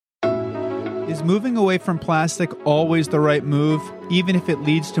Is moving away from plastic always the right move, even if it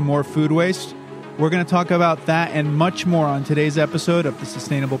leads to more food waste? We're going to talk about that and much more on today's episode of the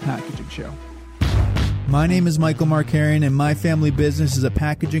Sustainable Packaging Show. My name is Michael Markarian, and my family business is a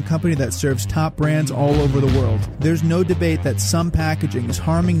packaging company that serves top brands all over the world. There's no debate that some packaging is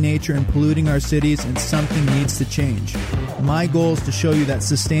harming nature and polluting our cities, and something needs to change. My goal is to show you that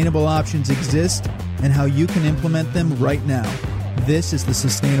sustainable options exist and how you can implement them right now. This is the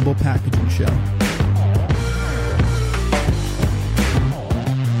Sustainable Packaging Show.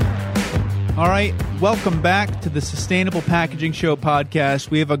 All right, welcome back to the Sustainable Packaging Show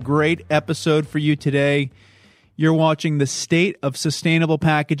podcast. We have a great episode for you today. You're watching the State of Sustainable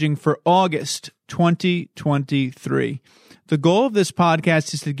Packaging for August 2023. The goal of this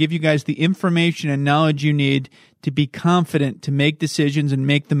podcast is to give you guys the information and knowledge you need to be confident to make decisions and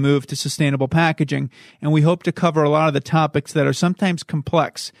make the move to sustainable packaging. And we hope to cover a lot of the topics that are sometimes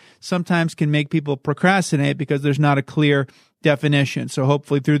complex, sometimes can make people procrastinate because there's not a clear definition. So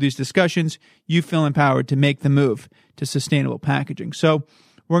hopefully through these discussions, you feel empowered to make the move to sustainable packaging. So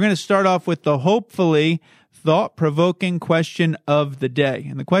we're going to start off with the hopefully thought-provoking question of the day.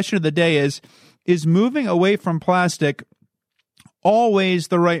 And the question of the day is moving away from plastic always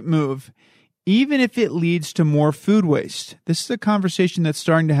the right move, even if it leads to more food waste? This is a conversation that's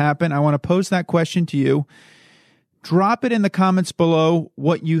starting to happen. I want to pose that question to you. Drop it in the comments below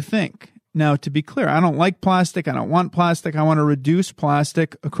what you think. Now, to be clear, I don't like plastic. I don't want plastic. I want to reduce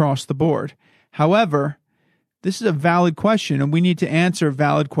plastic across the board. However, this is a valid question, and we need to answer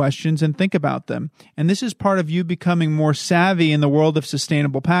valid questions and think about them. And this is part of you becoming more savvy in the world of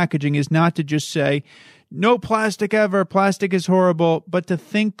sustainable packaging, is not to just say, no plastic ever, plastic is horrible, but to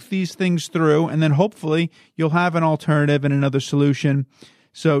think these things through, and then hopefully you'll have an alternative and another solution.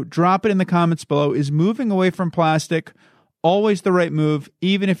 So drop it in the comments below. Is moving away from plastic always the right move,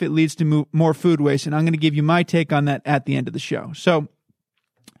 even if it leads to more food waste? And I'm going to give you my take on that at the end of the show. So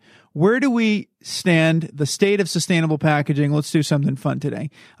where do we stand, the state of sustainable packaging? Let's do something fun today.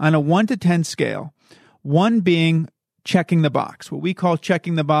 On a 1 to 10 scale, 1 being checking the box. What we call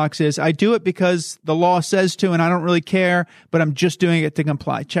checking the box is I do it because the law says to and I don't really care, but I'm just doing it to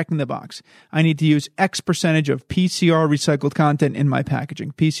comply. Checking the box. I need to use X percentage of PCR recycled content in my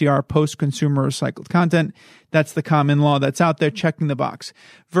packaging. PCR, post-consumer recycled content. That's the common law that's out there, checking the box.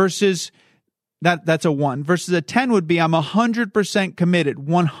 Versus that's a 1. Versus a 10 would be I'm 100% committed,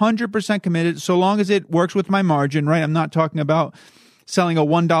 100% committed, so long as it works with my margin, right? I'm not talking about selling a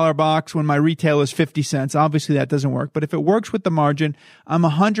 $1 box when my retail is 50 cents. Obviously, that doesn't work. But if it works with the margin, I'm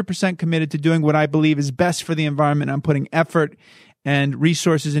 100% committed to doing what I believe is best for the environment. I'm putting effort and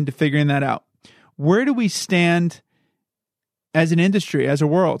resources into figuring that out. Where do we stand as an industry, as a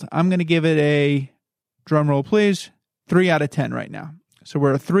world? I'm going to give it a, drum roll please, 3 out of 10 right now. So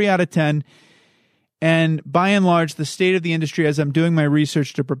we're a 3 out of 10. And by and large, the state of the industry, as I'm doing my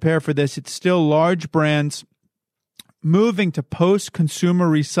research to prepare for this, it's still large brands moving to post-consumer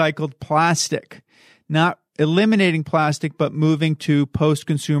recycled plastic, not eliminating plastic, but moving to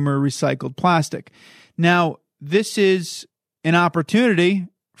post-consumer recycled plastic. Now, this is an opportunity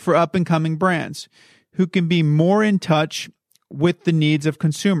for up-and-coming brands who can be more in touch with the needs of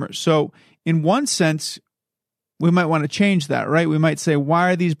consumers. So in one sense, we might want to change that, right? We might say, why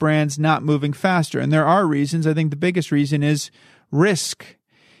are these brands not moving faster? And there are reasons. I think the biggest reason is risk.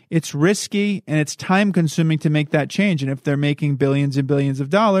 It's risky and it's time consuming to make that change. And if they're making billions and billions of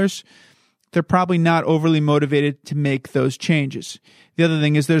dollars, they're probably not overly motivated to make those changes. The other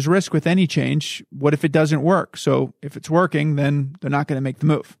thing is there's risk with any change. What if it doesn't work? So if it's working, then they're not going to make the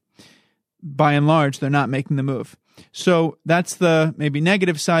move. By and large, they're not making the move. So that's the maybe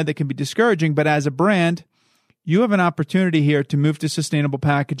negative side that can be discouraging. But as a brand, you have an opportunity here to move to sustainable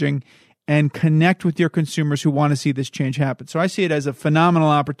packaging and connect with your consumers who want to see this change happen. So I see it as a phenomenal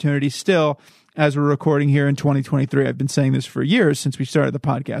opportunity still as we're recording here in 2023. I've been saying this for years since we started the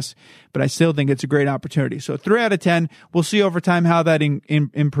podcast, but I still think it's a great opportunity. So 3 out of 10. We'll see over time how that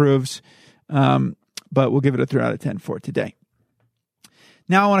improves, but we'll give it a 3 out of 10 for today.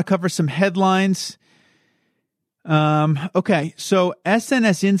 Now I want to cover some headlines. Okay, so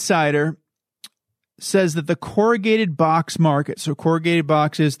SNS Insider says that the corrugated box market, so corrugated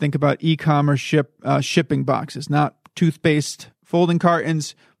boxes, think about e-commerce shipping boxes, not toothpaste folding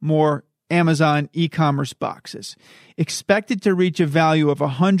cartons, more Amazon e-commerce boxes, expected to reach a value of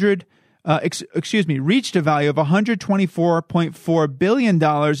reached a value of $124.4 billion in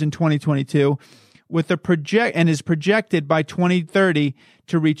 2022, with a and is projected by 2030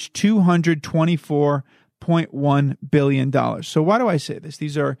 to reach $224.1 billion. So why do I say this?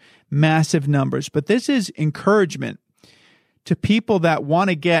 These are massive numbers, but this is encouragement to people that want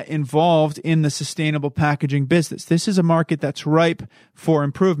to get involved in the sustainable packaging business. This is a market that's ripe for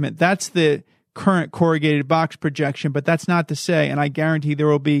improvement. That's the current corrugated box projection, but that's not to say, and I guarantee there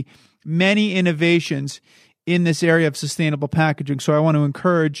will be many innovations in this area of sustainable packaging. So I want to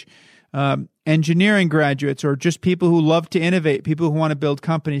encourage engineering graduates or just people who love to innovate, people who want to build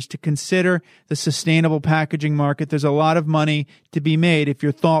companies, to consider the sustainable packaging market. There's a lot of money to be made if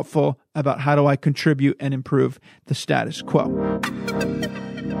you're thoughtful about how do I contribute and improve the status quo.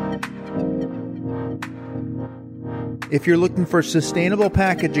 If you're looking for sustainable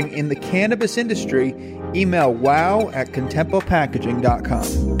packaging in the cannabis industry, email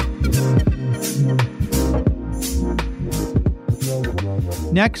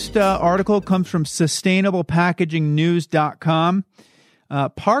wow@contempopackaging.com. Next article comes from sustainablepackagingnews.com.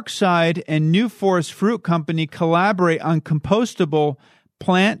 Parkside and New Forest Fruit Company collaborate on compostable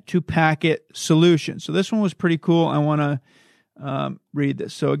plant-to-packet solutions. So this one was pretty cool. I want to read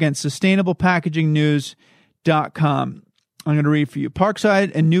this. So again, sustainablepackagingnews.com. I'm going to read for you.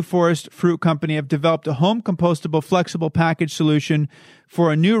 Parkside and New Forest Fruit Company have developed a home compostable flexible package solution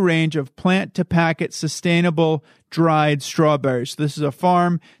for a new range of plant-to-packet sustainable dried strawberries. So this is a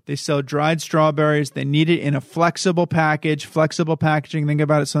farm. They sell dried strawberries. They need it in a flexible package. Flexible packaging, think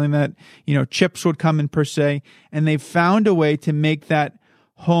about it, something that, chips would come in per se. And they found a way to make that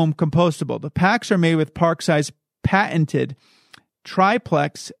home compostable. The packs are made with Parkside's patented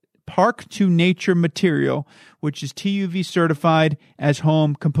triplex Park to Nature material, which is TUV certified as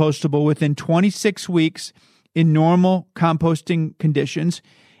home compostable within 26 weeks in normal composting conditions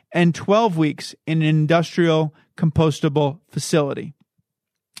and 12 weeks in an industrial compostable facility.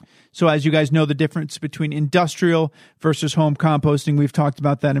 So as you guys know, the difference between industrial versus home composting, we've talked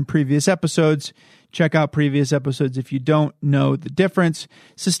about that in previous episodes. Check out previous episodes if you don't know the difference.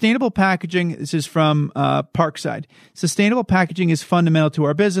 Sustainable packaging, this is from Parkside. Sustainable packaging is fundamental to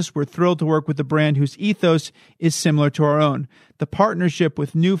our business. We're thrilled to work with a brand whose ethos is similar to our own. The partnership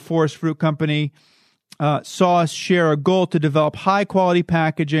with New Forest Fruit Company saw us share a goal to develop high-quality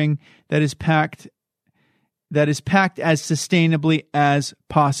packaging that is packed as sustainably as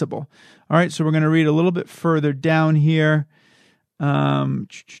possible. All right, so we're going to read a little bit further down here.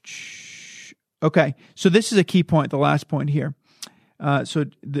 Okay, so this is a key point, the last point here.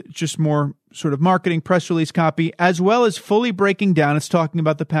 Just more sort of marketing press release copy, as well as fully breaking down, it's talking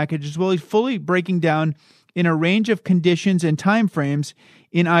about the package, as well as fully breaking down in a range of conditions and timeframes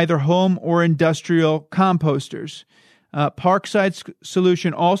in either home or industrial composters. Parkside's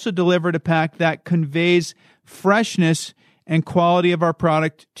solution also delivered a pack that conveys freshness and quality of our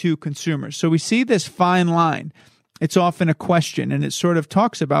product to consumers. So we see this fine line. It's often a question, and it sort of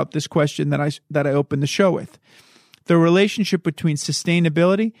talks about this question that I opened the show with. The relationship between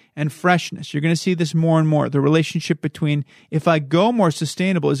sustainability and freshness. You're going to see this more and more. The relationship between, if I go more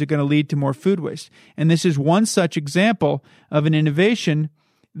sustainable, is it going to lead to more food waste? And this is one such example of an innovation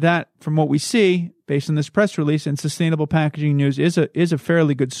that, from what we see, based on this press release, and Sustainable Packaging News is a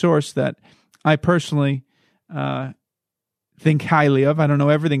fairly good source that I personally think highly of. I don't know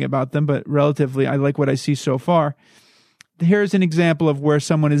everything about them, but relatively, I like what I see so far. Here's an example of where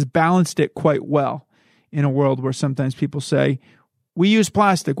someone has balanced it quite well in a world where sometimes people say, we use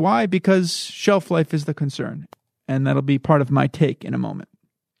plastic. Why? Because shelf life is the concern. And that'll be part of my take in a moment.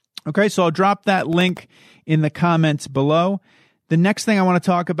 Okay, so I'll drop that link in the comments below. The next thing I want to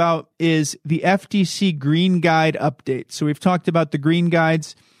talk about is the FTC Green Guide update. So we've talked about the Green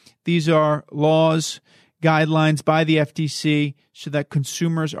Guides. These are laws, guidelines by the FTC so that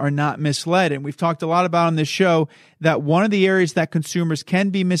consumers are not misled. And we've talked a lot about on this show that one of the areas that consumers can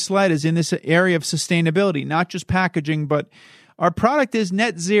be misled is in this area of sustainability, not just packaging, but our product is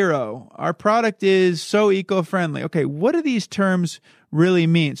net zero. Our product is so eco-friendly. Okay, what do these terms really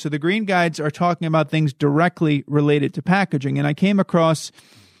mean? So the Green Guides are talking about things directly related to packaging. And I came across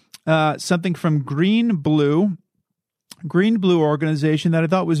something from Green Blue organization that I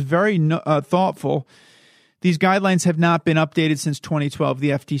thought was very thoughtful. These guidelines have not been updated since 2012, the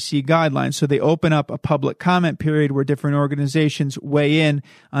FTC guidelines. So they open up a public comment period where different organizations weigh in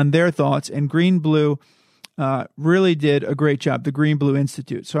on their thoughts. And Green Blue really did a great job, the Green Blue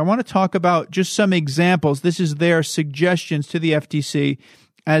Institute. So I want to talk about just some examples. This is their suggestions to the FTC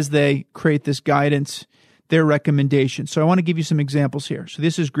as they create this guidance, their recommendations. So I want to give you some examples here. So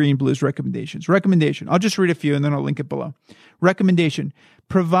this is Green Blue's recommendations. Recommendation. I'll just read a few and then I'll link it below. Recommendation.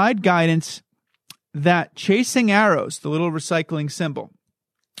 Provide guidance that chasing arrows, the little recycling symbol,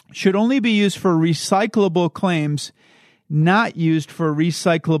 should only be used for recyclable claims, not used for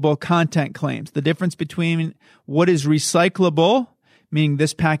recyclable content claims. The difference between what is recyclable meaning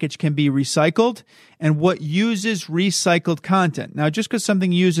this package can be recycled, and what uses recycled content. Now, just because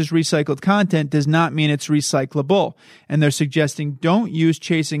something uses recycled content does not mean it's recyclable. And they're suggesting don't use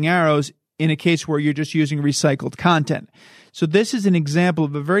chasing arrows in a case where you're just using recycled content. So this is an example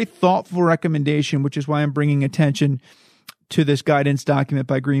of a very thoughtful recommendation, which is why I'm bringing attention to this guidance document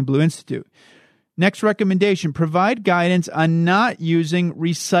by Green Blue Institute. Next recommendation, provide guidance on not using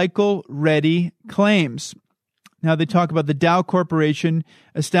recycle-ready claims. Now, they talk about the Dow Corporation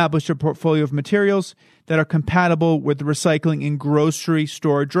established a portfolio of materials that are compatible with recycling in grocery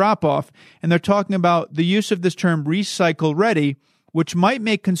store drop-off. And they're talking about the use of this term recycle-ready, which might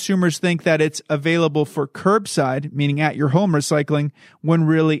make consumers think that it's available for curbside, meaning at your home recycling, when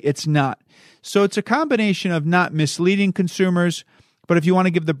really it's not. So it's a combination of not misleading consumers, but if you want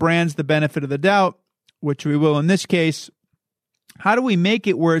to give the brands the benefit of the doubt, which we will in this case, how do we make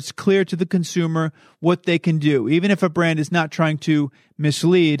it where it's clear to the consumer what they can do? Even if a brand is not trying to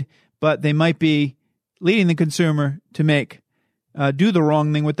mislead, but they might be leading the consumer to do the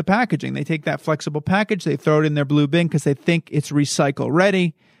wrong thing with the packaging. They take that flexible package, they throw it in their blue bin because they think it's recycle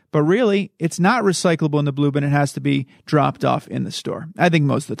ready, but really it's not recyclable in the blue bin. It has to be dropped off in the store. I think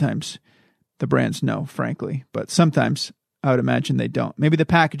most of the times the brands know, frankly, but sometimes I would imagine they don't. Maybe the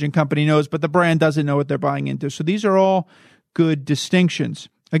packaging company knows, but the brand doesn't know what they're buying into. So these are all good distinctions.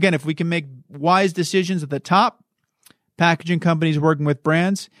 Again, if we can make wise decisions at the top, packaging companies working with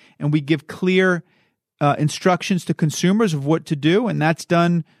brands, and we give clear instructions to consumers of what to do, and that's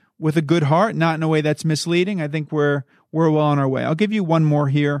done with a good heart, not in a way that's misleading, I think we're well on our way. I'll give you one more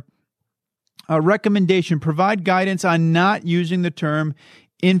here. A recommendation, provide guidance on not using the term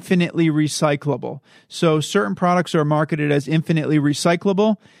infinitely recyclable. So certain products are marketed as infinitely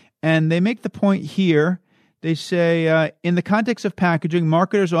recyclable, and they make the point here. They say, in the context of packaging,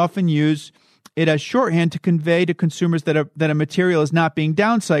 marketers often use it as shorthand to convey to consumers that a material is not being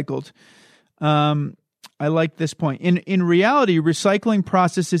downcycled. I like this point. In reality, recycling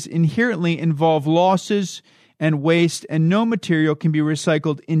processes inherently involve losses and waste, and no material can be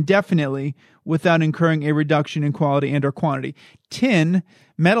recycled indefinitely without incurring a reduction in quality and or quantity. Tin,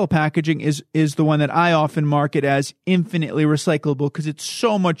 metal packaging, is the one that I often market as infinitely recyclable because it's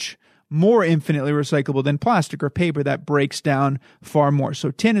so much more infinitely recyclable than plastic or paper that breaks down far more. So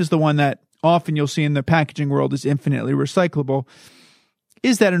tin is the one that often you'll see in the packaging world is infinitely recyclable.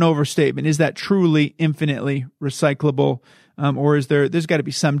 Is that an overstatement? Is that truly infinitely recyclable? Or is there's got to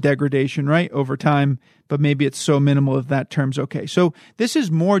be some degradation, right, over time, but maybe it's so minimal that that term's okay. So this is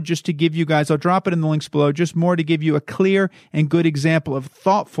more just to give you guys, I'll drop it in the links below, just more to give you a clear and good example of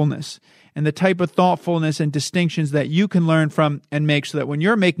thoughtfulness and the type of thoughtfulness and distinctions that you can learn from and make so that when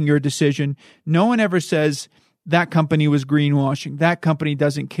you're making your decision, no one ever says that company was greenwashing, that company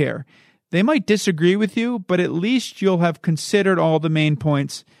doesn't care. They might disagree with you, but at least you'll have considered all the main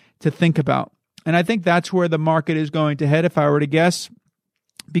points to think about. And I think that's where the market is going to head, if I were to guess,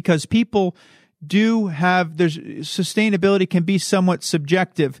 because people sustainability can be somewhat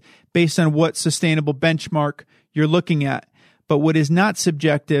subjective based on what sustainable benchmark you're looking at. But what is not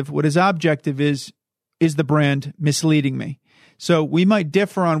subjective, what is objective is the brand misleading me? So we might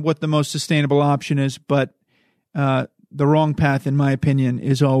differ on what the most sustainable option is, but the wrong path, in my opinion,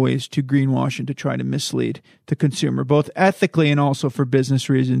 is always to greenwash and to try to mislead the consumer, both ethically and also for business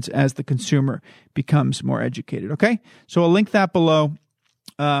reasons as the consumer becomes more educated. Okay? So I'll link that below.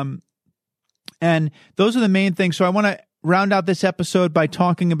 And those are the main things. So I want to round out this episode by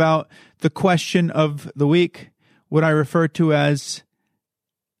talking about the question of the week, what I refer to as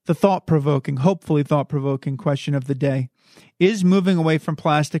the hopefully thought-provoking question of the day. Is moving away from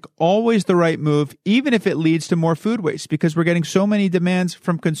plastic always the right move, even if it leads to more food waste? Because we're getting so many demands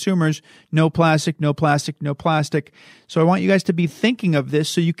from consumers, no plastic, no plastic, no plastic. So I want you guys to be thinking of this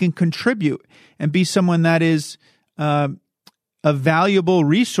so you can contribute and be someone that is a valuable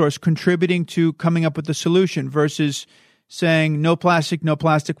resource contributing to coming up with a solution versus saying no plastic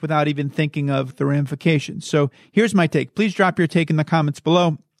without even thinking of the ramifications. So here's my take. Please drop your take in the comments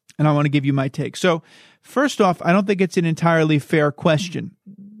below, and I want to give you my take. So first off, I don't think it's an entirely fair question.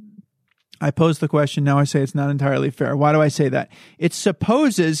 I posed the question, now I say it's not entirely fair. Why do I say that? It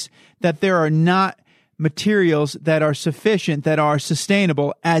supposes that there are not materials that are sufficient, that are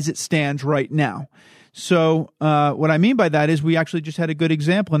sustainable as it stands right now. So what I mean by that is we actually just had a good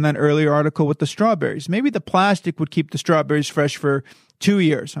example in that earlier article with the strawberries. Maybe the plastic would keep the strawberries fresh for 2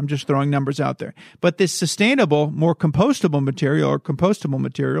 years. I'm just throwing numbers out there. But this sustainable, more compostable material or compostable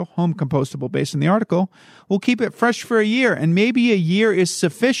material, home compostable based on the article, will keep it fresh for a year. And maybe a year is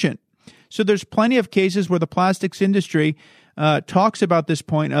sufficient. So there's plenty of cases where the plastics industry talks about this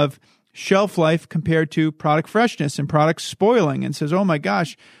point of shelf life compared to product freshness and product spoiling and says, oh my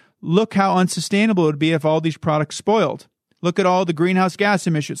gosh, look how unsustainable it would be if all these products spoiled. Look at all the greenhouse gas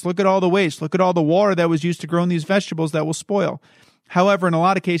emissions. Look at all the waste. Look at all the water that was used to grow these vegetables that will spoil. However, in a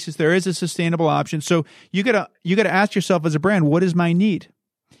lot of cases, there is a sustainable option. So you gotta ask yourself as a brand, what is my need?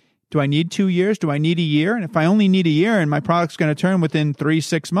 Do I need 2 years? Do I need a year? And if I only need a year and my product's going to turn within 3,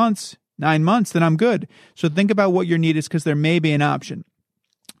 6 months, 9 months, then I'm good. So think about what your need is, because there may be an option.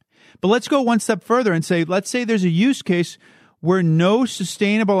 But let's go one step further and say, let's say there's a use case where no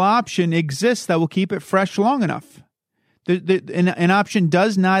sustainable option exists that will keep it fresh long enough. An option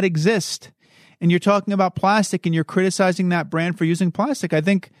does not exist. And you're talking about plastic and you're criticizing that brand for using plastic. I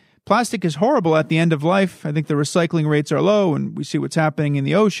think plastic is horrible at the end of life. I think the recycling rates are low and we see what's happening in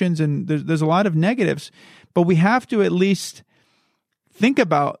the oceans, and there's a lot of negatives. But we have to at least think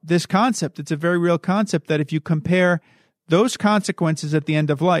about this concept. It's a very real concept that if you compare those consequences at the end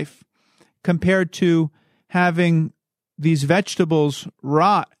of life compared to having these vegetables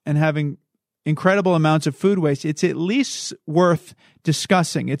rot and having incredible amounts of food waste, it's at least worth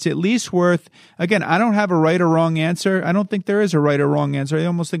discussing. It's at least worth, again, I don't have a right or wrong answer. I don't think there is a right or wrong answer. I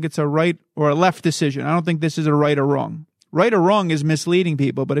almost think it's a right or a left decision. I don't think this is a right or wrong. Right or wrong is misleading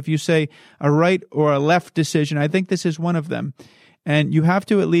people, but if you say a right or a left decision, I think this is one of them. And you have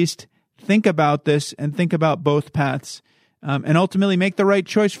to at least think about this and think about both paths, and ultimately make the right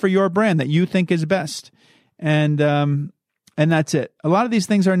choice for your brand that you think is best. And that's it. A lot of these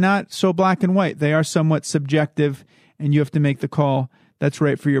things are not so black and white. They are somewhat subjective, and you have to make the call that's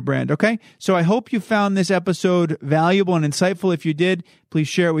right for your brand. Okay? So I hope you found this episode valuable and insightful. If you did, please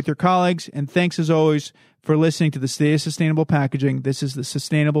share it with your colleagues. And thanks as always for listening to the State of Sustainable Packaging. This is the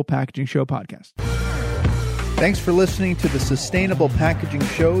Sustainable Packaging Show podcast. Thanks for listening to the Sustainable Packaging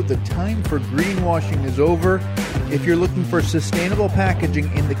Show. The time for greenwashing is over. If you're looking for sustainable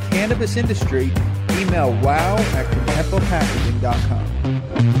packaging in the cannabis industry, email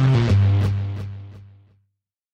wow@contemplepackaging.com.